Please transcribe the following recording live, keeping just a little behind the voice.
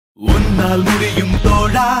உன்னால் முடியும்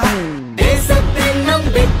தோழா தேசத்தின்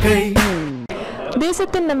நம்பிக்கை.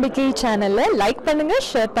 தேசத்தின் நம்பிக்கை சேனலை லைக் பண்ணுங்க,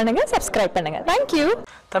 ஷேர் பண்ணுங்க, சப்ஸ்கிரைப் பண்ணுங்க. தேங்க்யூ.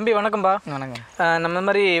 தம்பி வணக்கம்பா. வணக்கம். நம்ம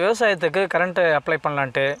மாதிரி விவசாயத்துக்கு கரண்ட்டு அப்ளை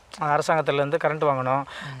பண்ணலான்ட்டு அரசாங்கத்துலேருந்து கரண்ட் வாங்கணும்.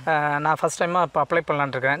 நான் ஃபஸ்ட் டைமாக இப்போ அப்ளை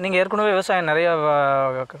பண்ணலான்ட்டு இருக்கேன். நீங்கள் ஏற்கனவே விவசாயம் நிறைய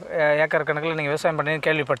ஏக்கர் கணக்கில் நீங்கள் விவசாயம் பண்ணி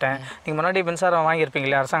கேள்விப்பட்டேன். நீங்கள் முன்னாடி மின்சாரம்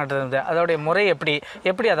வாங்கியிருப்பீங்களே அரசாங்கத்திலேருந்து, அதோடைய முறை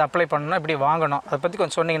எப்படி அதை அப்ளை பண்ணணும், எப்படி வாங்கணும், அதை பற்றி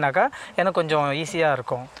கொஞ்சம் சொன்னீங்கன்னாக்கா எனக்கு கொஞ்சம் ஈஸியாக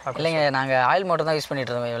இருக்கும். இல்லைங்க, நாங்கள் ஆயில் மோட்டர் தான் யூஸ்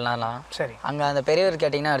பண்ணிட்டு இருந்தோம் இவ்வளோலாம். சரி. அங்கே அந்த பெரியவர்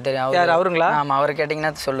கேட்டிங்கன்னா அவர் தெரியும். யார் அவருங்களா? ஆமாம், அவர்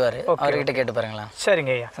கேட்டிங்கன்னா சொல்லுவார். அவர்கிட்ட கேட்டு பாருங்களா.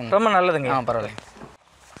 சரிங்க ஐயா, ரொம்ப நல்லதுங்க. பரவாயில்ல.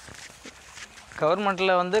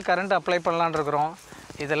 கவர்மெண்ட்டில் வந்து கரண்ட் அப்ளை பண்ணலான் இருக்கிறோம்.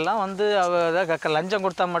 இதெல்லாம் வந்து லஞ்சம்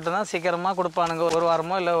கொடுத்தா மட்டும்தான் சீக்கிரமாக கொடுப்பானுங்க. ஒரு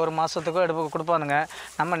வாரமோ இல்லை ஒரு மாதத்துக்கோ கொடுப்பானுங்க.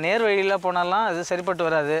 நம்ம நேர் வழியில் போனாலாம் அது சரிப்பட்டு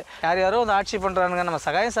வராது. யாரோ வந்து ஆட்சி பண்ணுறானுங்க. நம்ம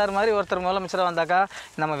சகாயம் சார் மாதிரி ஒருத்தர் முதலமைச்சராக வந்தாக்கா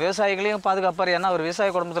நம்ம விவசாயிகளையும் பாதுகாப்பார். ஏன்னா அவர்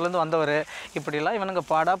விவசாய குடும்பத்துலேருந்து வந்தவர். இப்படிலாம் இவனுங்க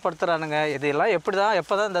பாடாப்படுத்துகிறானுங்க. இதெல்லாம்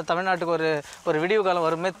எப்போ தான் இந்த தமிழ்நாட்டுக்கு ஒரு விடிவு காலம்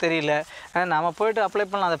வருமே தெரியல. நாம் போய்ட்டு அப்ளை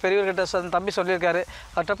பண்ணலாம். அந்த பெரியவர்கிட்ட தம்பி சொல்லியிருக்காரு,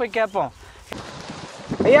 அவர்கிட்ட போய் கேட்போம்.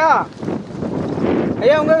 ஐயா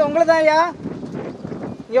ஐயா உங்களை தான் ஐயா,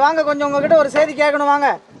 இங்கே வாங்க. கொஞ்சம் உங்ககிட்ட ஒரு செய்தி கேட்கணும். வாங்க,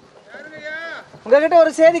 உங்ககிட்ட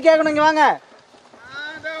ஒரு செய்தி கேட்கணும். இங்கே வாங்க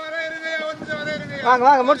வாங்க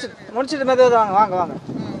வாங்க, முடிச்சுட்டு மெதுவாக வாங்க வாங்க வாங்க.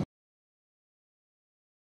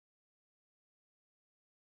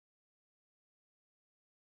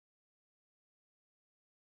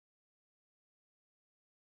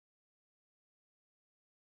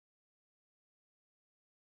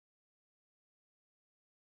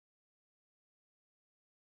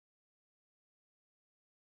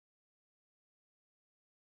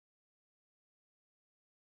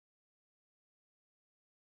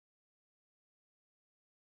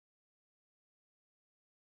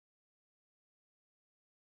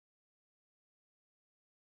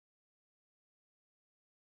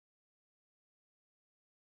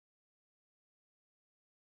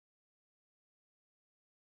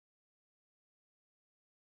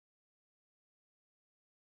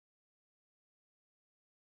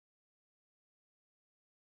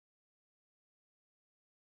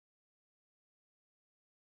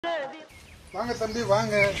 வாங்க தம்பி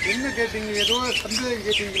வாங்க. என்ன கேட்டீங்க? ஏதோ சந்தேகம்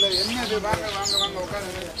கேட்டீங்களா? என்னது? வாங்க வாங்க வாங்க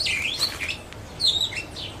உட்காருங்க.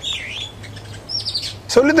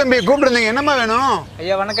 சொல்லு தம்பி, கூப்பிட்டுருந்தீங்க, என்னம்மா வேணும்?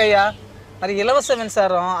 ஐயா வணக்கம் ஐயா. அது இலவச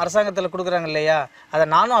மின்சாரம் அரசாங்கத்தில் கொடுக்குறாங்க இல்லையா, அதை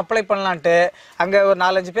நானும் அப்ளை பண்ணலான்ட்டு அங்கே ஒரு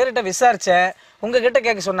 4-5 பேர்கிட்ட விசாரித்தேன். உங்ககிட்ட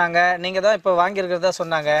கேட்க சொன்னாங்க. நீங்கள் தான் இப்போ வாங்கியிருக்கிறதா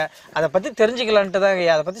சொன்னாங்க. அதை பற்றி தெரிஞ்சுக்கலான்ட்டு தான்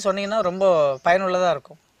ஐயா. அதை பற்றி சொன்னீங்கன்னா ரொம்ப பயனுள்ளதாக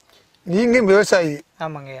இருக்கும். நீங்கள் விவசாயி?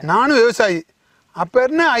 ஆமாங்க ஐயா. நானும் விவசாயி. அப்போ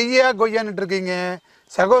என்ன ஐயா கொய்யான்ட்டு இருக்கீங்க?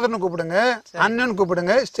 சகோதரனு கூப்பிடுங்க, அண்ணன்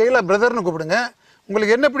கூப்பிடுங்க, ஸ்டைலா பிரதர்னு கூப்பிடுங்க.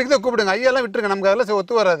 உங்களுக்கு என்ன பிடிக்குதோ கூப்பிடுங்க. ஐயாலாம் விட்டுருங்க, நமக்கு அதெல்லாம்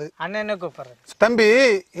ஒத்து வராது. அண்ணனே கூப்பிடுறேன். தம்பி,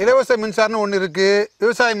 இலவச மின்சாரம்னு ஒன்று இருக்குது,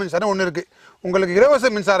 விவசாய மின்சாரம் ஒன்று இருக்குது. உங்களுக்கு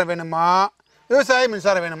இலவச மின்சாரம் வேணுமா, விவசாய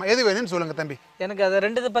மின்சாரம் வேணுமா, எது வேணும்னு சொல்லுங்கள் தம்பி. எனக்கு அதை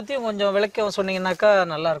ரெண்டு பற்றியும் கொஞ்சம் விளக்க சொன்னீங்கன்னாக்கா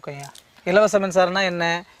நல்லா இருக்கும் ஐயா. இலவச மின்சாரம்னா என்ன,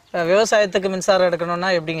 விவசாயத்துக்கு மின்சாரம் எடுக்கணும்னா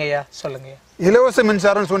எப்படிங்க ஐயா சொல்லுங்க. இலவச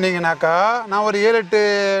மின்சாரம் சொன்னீங்கன்னாக்கா நான் ஒரு 7-8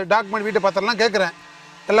 டாக்குமெண்ட் வீட்டை பத்திரம்லாம் கேட்குறேன்.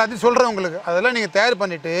 எல்லாத்தையும் சொல்கிறேன் உங்களுக்கு. அதெல்லாம் நீங்கள் தயார்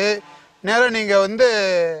பண்ணிவிட்டு நேராக நீங்கள் வந்து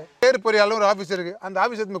பேர் பொறியாளர் ஒரு ஆஃபீஸ் இருக்குது, அந்த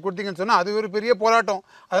ஆஃபீஸ் எடுத்து கொடுத்தீங்கன்னு சொன்னால் அது ஒரு பெரிய போராட்டம்.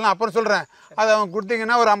 அதெல்லாம் அப்புறம் சொல்கிறேன். அதை அவங்க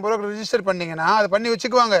கொடுத்தீங்கன்னா ஒரு 50 ரூபா ரிஜிஸ்டர் பண்ணிங்கன்னா அதை பண்ணி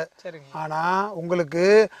வச்சுக்குவாங்க. ஆனால் உங்களுக்கு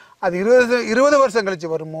அது 20 வருஷம்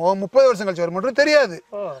கழிச்சு வருமோ 30 வருஷம் கழிச்சு வருமோன்றது தெரியாது.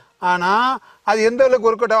 ஆனால் அது எந்த அளவுக்கு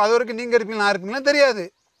ஒர்க் அவுட் ஆகும், அது வரைக்கும் நீங்கள் இருப்பீங்களா நான் இருப்பீங்களா தெரியாது.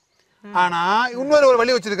 ஆனா இன்னொரு ஒரு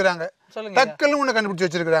வழி வச்சிருக்காங்க, டக்குன்னு ஒண்ணு கண்டுபிடிச்சு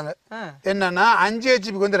வச்சிருக்காங்க. என்னன்னா 5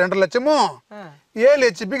 ஹெச்பிக்கு வந்து 2 லட்சமும் 7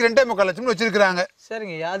 ஹெச்பிக்கு 2.25 லட்சம் வச்சிருக்காங்க.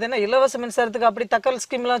 சரிங்க. அது என்ன இலவச மின்சாரத்துக்கு அப்படி தக்கல்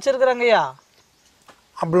ஸ்கீம்லாம் வச்சிருக்காங்கய்யா?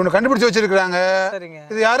 அப்படி ஒண்ணு கண்டுபிடிச்சு வச்சிருக்காங்க.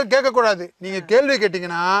 இது யாரும் கேட்க கூடாது. நீங்க கேள்வி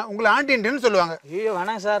கேட்டீங்கன்னா உங்களை ஆண்டின்னு சொல்லுவாங்க. ஐயோ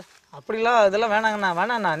வேணாங்க சார், அப்படிலாம் இதெல்லாம் வேணாங்கண்ணா,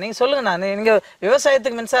 வேணாண்ணா. நீங்க சொல்லுங்கண்ணா, நீங்க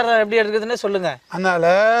விவசாயத்துக்கு மின்சாரம் எப்படி எடுக்குதுன்னு சொல்லுங்க. அதனால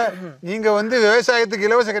நீங்க வந்து விவசாயத்துக்கு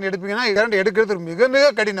இலவச கரண்ட் எடுப்பீங்கன்னா கரண்ட் எடுக்கிறது மிக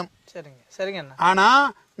மிக கடினம். சரிங்க சரிங்க. ஆனா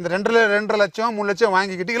இந்த 2 லட்சம் 3 லட்சம்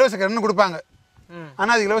வாங்கிக்கிட்டு இலவச கரண்ட் கொடுப்பாங்க.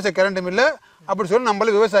 ஆனா அது இலவச கரண்ட்டும் இல்லை அப்படி சொல்லி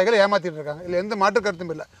நம்மள விவசாயிகளை ஏமாத்திட்டு இருக்காங்க. இல்லை எந்த மாற்று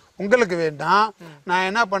கருத்தும் இல்லை. உங்களுக்கு வேண்டாம், நான்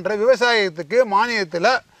என்ன பண்றேன், விவசாயத்துக்கு மானியத்துல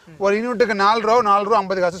ஒரு யூனிட்டுக்கு 4 ரூபா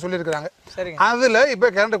 50 காசு சொல்லியிருக்கிறாங்க. அதுல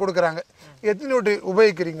இப்ப கரண்ட் கொடுக்குறாங்க. எத்தனை யூனிட்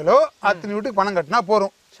உபயோகிக்கிறீங்களோ அத்தனை யூனிட்டுக்கு பணம் கட்டினா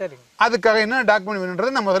போறோம். அதுக்காக என்ன டாக்குமெண்ட்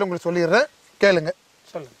வேணுன்றதை நான் முதல்ல உங்களுக்கு சொல்லிடுறேன், கேளுங்க.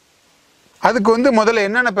 சொல்லுங்க. அதுக்கு வந்து முதல்ல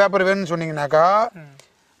என்னென்ன பேப்பர் வேணும்னு சொன்னீங்கன்னாக்கா,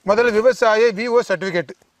 முதல்ல விவசாய விஓ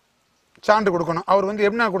சர்டிஃபிகேட் சான்று கொடுக்கணும். அவர் வந்து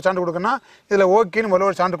என்ன சான்று கொடுக்கணும், இதில் ஓகேன்னு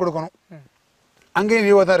முதல்ல ஒரு சான்று கொடுக்கணும். அங்கேயும்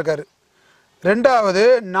விஓ தான் இருக்காரு. ரெண்டாவது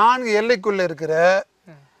 4 எல்லைக்குள்ள இருக்கிற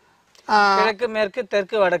கிழக்கு மேற்கு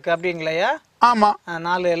தெற்கு வடக்கு அப்படிங்களையா? ஆமா,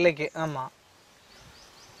 4 எல்லைக்கு. ஆமா.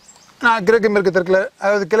 நான் கிழக்கு மேற்கு தெற்கில்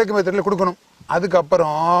அதாவது கிழக்கு மேற்கு தெற்கில் கொடுக்கணும்.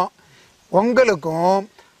 அதுக்கப்புறம் உங்களுக்கும்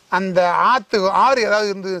அந்த ஆறு ஏதாவது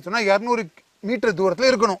இருந்ததுன்னு சொன்னால் 200 மீட்டர் தூரத்தில்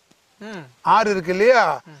இருக்கணும். ஆறு இருக்கு இல்லையா,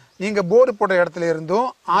 நீங்கள் போர் போட்ட இடத்துல இருந்தும்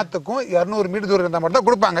ஆற்றுக்கும் 200 மீட்டர் தூரம் இருந்தால் மட்டும் தான்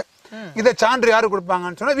கொடுப்பாங்க. இதை சான்று யார்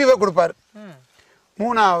கொடுப்பாங்கன்னு சொன்னால் விவோ கொடுப்பாரு.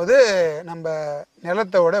 மூணாவது நம்ம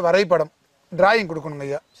நிலத்தோட வரைபடம் டிராயிங் கொடுக்கணுங்க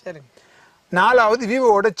ஐயா. சரி. நாலாவது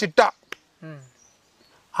விவோட சிட்டா.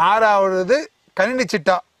 ஆறாவது கணினி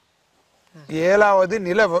சிட்டா. ஏழாவது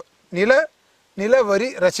நிலவரி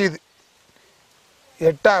ரசீது.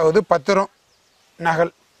 எட்டாவது பத்திரம்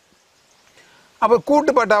நகல். அப்போ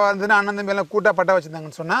கூட்டு பட்டாவாக இருந்ததுன்னா அண்ணன் தம்பியெல்லாம் கூட்டாக பட்டா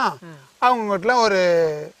வச்சுருந்தாங்கன்னு சொன்னால் அவங்க வீட்டில் ஒரு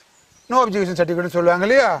நோ அப்ஜெக்ஷன் சர்டிஃபிகேட்னு சொல்லுவாங்க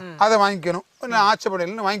இல்லையா, அதை வாங்கிக்கணும்.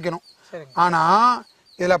 ஆட்சேபனைன்னு வாங்கிக்கணும். ஆனால்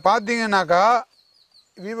இதில் பார்த்தீங்கன்னாக்கா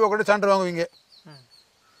விவோ கூட சான்று வாங்குவீங்க.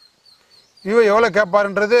 விவோ எவ்வளோ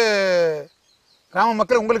கேட்பாருன்றது கிராம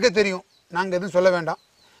மக்கள் உங்களுக்கே தெரியும், நாங்கள் எதுவும் சொல்ல வேண்டாம்.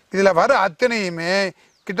 இதில் வர அத்தனையுமே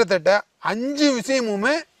கிட்டத்தட்ட 5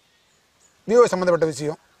 விஷயமுமே விவோ சம்மந்தப்பட்ட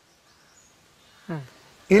விஷயம்.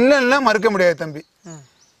 இல்லைன்னா மறுக்க முடியாது தம்பி.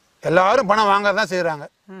 எல்லாரும் பணம் வாங்க தான் செய்கிறாங்க,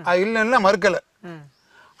 அது இல்லைன்னா மறுக்கலை.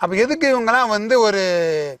 அப்போ எதுக்கு இவங்கெல்லாம் வந்து ஒரு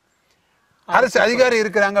அரசு அதிகாரி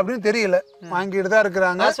இருக்கிறாங்க அப்படின்னு தெரியல, வாங்கிட்டு தான்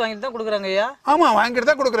இருக்கிறாங்க. வாங்கிட்டு தான் கொடுக்குறாங்க ஐயா. ஆமாம், வாங்கிட்டு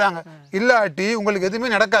தான் கொடுக்குறாங்க. இல்லாட்டி உங்களுக்கு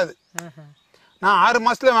எதுவுமே நடக்காது. நான் 6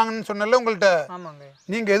 மாசத்துல வாங்கணும்னு சொன்னல உங்கள்கிட்ட,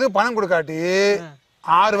 நீங்கள் எதுவும் பணம் கொடுக்காட்டி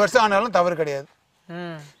 6 வருஷம் ஆனாலும் தவறு கிடையாது.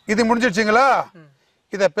 இது முடிஞ்சிடுச்சிங்களா?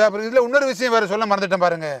 இதை பேப்பர் இதில் இன்னொரு விஷயம் வேறு சொல்ல மறந்துட்டேன்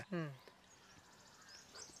பாருங்க.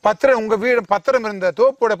 பத்திரம், உங்கள் வீடு பத்திரம் இருந்த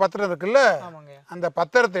தோப்போட பத்திரம் இருக்குல்ல, அந்த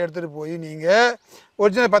பத்திரத்தை எடுத்துகிட்டு போய் நீங்கள்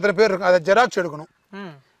ஒரிஜினல் பத்திரம் பேர் இருக்கும், அதை ஜெராக்ஸ் எடுக்கணும்.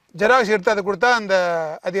 ஜெராக்ஸ் எடுத்து அதை கொடுத்தா அந்த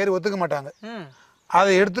அதிகாரி ஒத்துக்க மாட்டாங்க.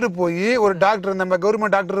 அதை எடுத்துட்டு போய் ஒரு டாக்டர், நம்ம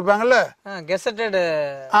கவர்மெண்ட் டாக்டர் இருப்பாங்கல்ல, கெசட்டட்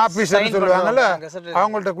ஆபீசர் சொல்லுவாங்கல்ல,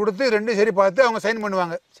 அவங்கள்ட்ட கொடுத்து 2 சரி பார்த்து அவங்க சைன்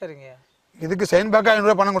பண்ணுவாங்க. சரிங்க. இதுக்கு சைன் பார்க்க 500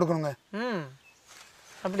 ரூபாய் பணம் கொடுக்கணுங்க.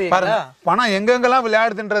 அப்படி பாருங்க, பணம் எங்கெங்கெல்லாம்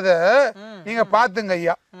விளையாடுதுன்றத நீங்க பாத்துங்க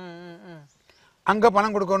ஐயா. அங்க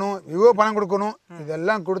பணம் கொடுக்கணும், விவோ பணம் கொடுக்கணும்.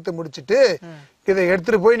 இதெல்லாம் கொடுத்து முடிச்சுட்டு இதை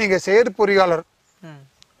எடுத்துட்டு போய் நீங்க செயற்பொறியாளர்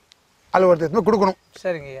அலுவலகத்துக்கு கொடுக்கணும்.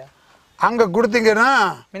 சரிங்கய்யா. அங்க கொடுத்தீங்கன்னா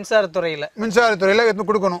மின்சாரத்துறையில எடுத்து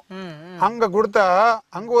கொடுக்கணும். அங்க கொடுத்தா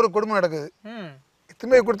அங்க ஒரு கொடுமை நடக்குது.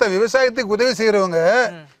 திரும்ப கொடுத்தா விவசாயத்துக்கு உதவி செய்யறவங்க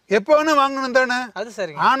எப்ப வேணா வாங்கணும் தானே.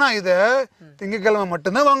 ஆனா இத திங்கட்கிழமை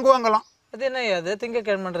மட்டும்தான் வாங்குவாங்களாம். அது என்ன அது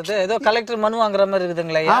திங்கட்கிழமைன்றது? ஏதோ கலெக்டர் மனு வாங்குற மாதிரி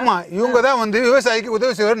இருக்குதுங்களா? ஆமா, இவங்க தான் வந்து விவசாயிக்கு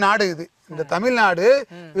உதவி செய்யற நாடு இது. இந்த தமிழ்நாடு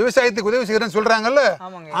விவசாயத்துக்கு உதவி செய்யறன்னு சொல்றாங்கல்ல.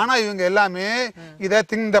 ஆனா இவங்க எல்லாமே இத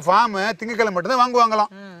இந்த ஃபார்ம் திங்கட்கிழமை மட்டும்தான்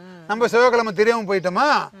வாங்குவாங்களாம். நம்ம செவ்வாய்க்கிழமை தெரியாம போயிட்டோமா,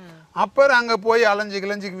 அப்புறம் அங்கே போய்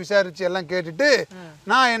அலைஞ்சு விசாரித்து எல்லாம் கேட்டுட்டு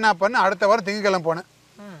நான் என்ன பண்ணேன், அடுத்த வாரம் திங்கக்கிழமை போனேன்.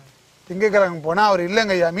 திங்கக்கிழமை போனால் அவர்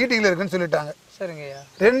இல்லைங்க ஐயா, மீட்டிங்கில் இருக்குன்னு சொல்லிட்டாங்க. சரிங்கய்யா.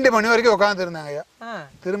 2 மணி வரைக்கும் உட்காந்துருந்தாங்க ஐயா.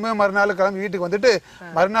 திரும்ப மறுநாள் கிளம்பி வீட்டுக்கு வந்துட்டு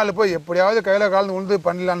மறுநாள் போய் எப்படியாவது கையில் காலந்து உழுந்து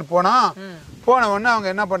பண்ணலான்னு போன உடனே அவங்க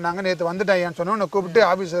என்ன பண்ணாங்க, நேற்று வந்துட்டேன் ஐயான்னு சொன்னோன்னு கூப்பிட்டு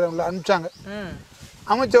ஆஃபீஸர் அவங்களை அனுப்பிச்சாங்க.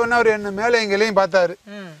 அமைச்ச உடனே அவர் என்ன மேலே எங்கேயும் பார்த்தாரு.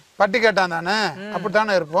 பட்டி கேட்டான் தானே,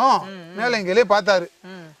 அப்படித்தானே இருப்போம். மேலே எங்கேயும் பார்த்தாரு.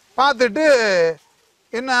 பார்த்துட்டு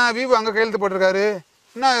என்ன விவோ அங்கே கையெழுத்து போட்டிருக்காரு,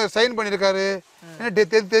 என்ன சைன் பண்ணியிருக்காரு, என்ன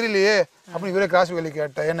தெரியலையே அப்படின்னு இவரே காசு வேலை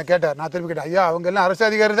என்ன கேட்டார். நான் திருப்பி கேட்டேன், ஐயா அவங்க எல்லாம் அரசு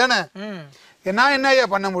அதிகாரி தானே, நான் என்ன ஐயா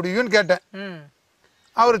பண்ண முடியும்னு கேட்டேன்.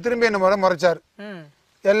 அவர் திரும்பி என்ன முறைச்சார்.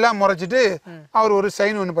 எல்லாம் முறைச்சிட்டு அவர் ஒரு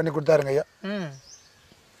சைன் ஒன்று பண்ணி கொடுத்தாருங்க ஐயா.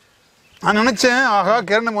 நான் நினைச்சேன், ஆஹா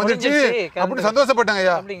கிரணம் வந்துச்சு அப்படின்னு சந்தோஷப்பட்டாங்க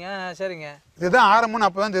ஐயா. சரிங்க, இதுதான் ஆரம்பம்னு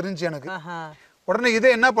அப்பதான் தெரிஞ்சு எனக்கு. உடனே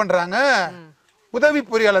இதை என்ன பண்றாங்க, உதவி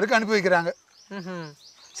பொறியாளருக்கு அனுப்பி வைக்கிறாங்க.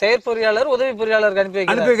 செயற்பொறியாளர் உதவி பொறியாளருக்கு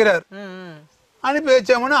அனுப்பி வைக்கிறார். அனுப்பி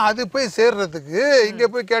வச்சோம்னா அது போய் சேர்றதுக்கு இங்க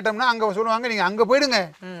போய் கேட்டோம்னா அங்க சொல்லுவாங்க, நீங்க அங்க போயிடுங்க,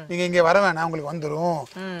 நீங்க இங்க வர வேணாம், உங்களுக்கு வந்துடும்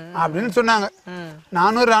அப்படின்னு சொன்னாங்க.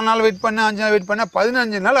 நானும் 4 நாள் வெயிட் பண்ணேன், 5 நாள் வெயிட் பண்ணேன்,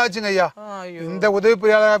 15 நாள் ஆச்சுங்க ஐயா. இந்த உதவி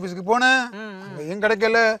பொறியாளர் ஆபீஸ்க்கு போனேன், அங்கேயும்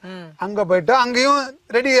கிடைக்கல. அங்க போயிட்டா அங்கேயும்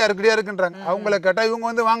ரெடியா இருக்குன்றாங்க. அவங்கள கேட்டா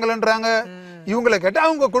இவங்க வந்து வாங்கலன்றாங்க, இவங்கள கேட்டா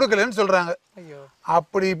அவங்க கொடுக்கலன்னு சொல்றாங்க.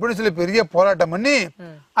 அப்படி இப்படின்னு சொல்லி பெரிய போராட்டம் பண்ணி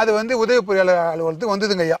அது வந்து உதவி பொறியாளர் அலுவலகத்துக்கு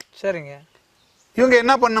வந்ததுங்க ஐயா. சரிங்க. இவங்க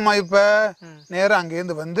என்ன பண்ணுமா, இப்ப நேரம்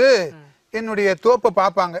அங்கேருந்து வந்து என்னுடைய தோப்பை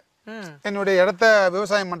பார்ப்பாங்க, என்னுடைய இடத்த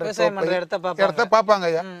விவசாயம் பண்ற இடத்த பார்ப்பாங்க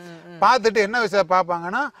ஐயா. பார்த்துட்டு என்ன விஷயம்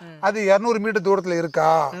பார்ப்பாங்கன்னா, அது 200 மீட்டர் தூரத்துல இருக்கா,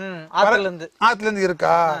 ஆத்துல இருந்து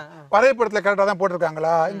இருக்கா, வரைபடத்துல கரெக்டா தான்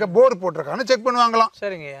போட்டிருக்காங்களா, இங்க போர் போட்டிருக்கான்னு செக் பண்ணுவாங்களாம்.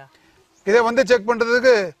 சரிங்க. இதை வந்து செக்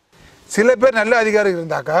பண்றதுக்கு சில பேர் நல்ல அதிகாரி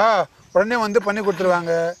இருந்தாக்கா உடனே வந்து பண்ணி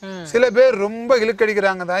கொடுத்துருவாங்க. சில பேர் ரொம்ப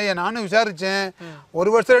இழுக்கடிக்கிறாங்க தான். நானும் விசாரிச்சேன், 1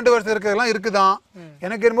 வருஷம் 2 வருஷம் இருக்கிறதெல்லாம் இருக்குதான்.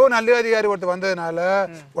 எனக்கு என்னமோ நல்ல அதிகாரி ஒருத்தர் வந்ததுனால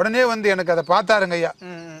உடனே வந்து எனக்கு அதை பார்த்தாருங்க ஐயா.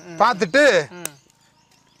 பார்த்துட்டு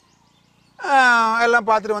எல்லாம்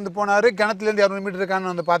பார்த்துட்டு வந்து போனாரு. கிணத்துலேருந்து 200 மீட்டர்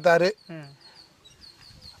இருக்கான்னு வந்து பார்த்தாரு.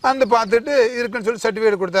 வந்து பார்த்துட்டு இருக்குன்னு சொல்லி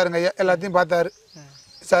சர்டிஃபிகேட் கொடுத்தாருங்க ஐயா. எல்லாத்தையும் பார்த்தாரு,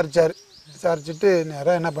 விசாரிச்சுட்டு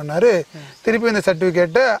நேராக என்ன பண்ணார், திருப்பி இந்த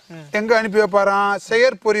சர்டிஃபிகேட்டை எங்கே அனுப்பி வைப்பாராம்,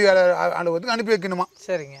 செயற்பொறியாளர் அலுவலகத்துக்கு அனுப்பி வைக்கணுமா.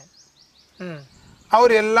 சரிங்க.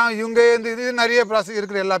 அவர் எல்லாம் இவங்க இது நிறைய ப்ராசஸ்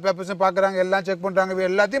இருக்கிற எல்லா பேப்பர்ஸும் பார்க்குறாங்க, எல்லாம் செக் பண்ணுறாங்க,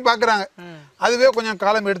 எல்லாத்தையும் பார்க்குறாங்க. அதுவே கொஞ்சம்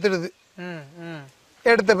காலம் எடுத்துடுது.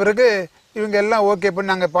 எடுத்த பிறகு இவங்க எல்லாம் ஓகே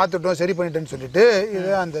பண்ணி நாங்கள் பார்த்துட்டோம், சரி பண்ணிட்டேன்னு சொல்லிட்டு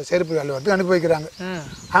இதை அந்த செயற்பொறி அலுவலகத்துக்கு அனுப்பி வைக்கிறாங்க.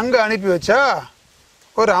 அங்கே அனுப்பி வச்சா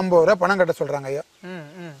ஒரு 50 ரூபா பணம் கட்ட சொல்கிறாங்க ஐயா.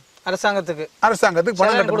 அரசாங்கத்துக்கு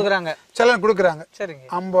பணம் கட்ட கொடுக்குறாங்க, செலன் கொடுக்குறாங்க. சரிங்க.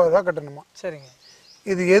 50 ரூபா கட்டணுமா. சரிங்க.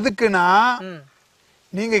 இது எதுக்குன்னா,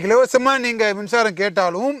 நீங்க இலவசமா நீங்க மின்சாரம்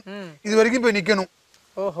கேட்டாலும் இது வரைக்கும் போய் நிக்கணும்.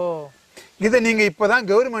 ஓஹோ. இதை நீங்க இப்பதான்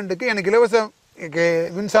கவர்மெண்ட்டுக்கு எனக்கு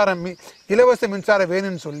இலவச மின்சாரம்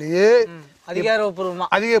வேணும்னு சொல்லி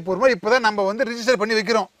அதிகாரப்பூர்வமா இப்பதான் நம்ம வந்து ரிஜிஸ்டர் பண்ணி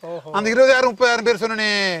வைக்கிறோம். அந்த 20,000-30,000 பேர் சொன்னே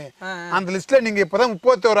அந்த லிஸ்ட்ல நீங்க இப்பதான்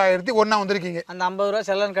 31,001 வந்திருக்கீங்க. அந்த 50 ரூபாய்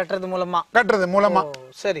செலன் கட்டுறது மூலமா.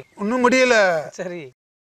 சரி, இன்னும் முடியல. சரி.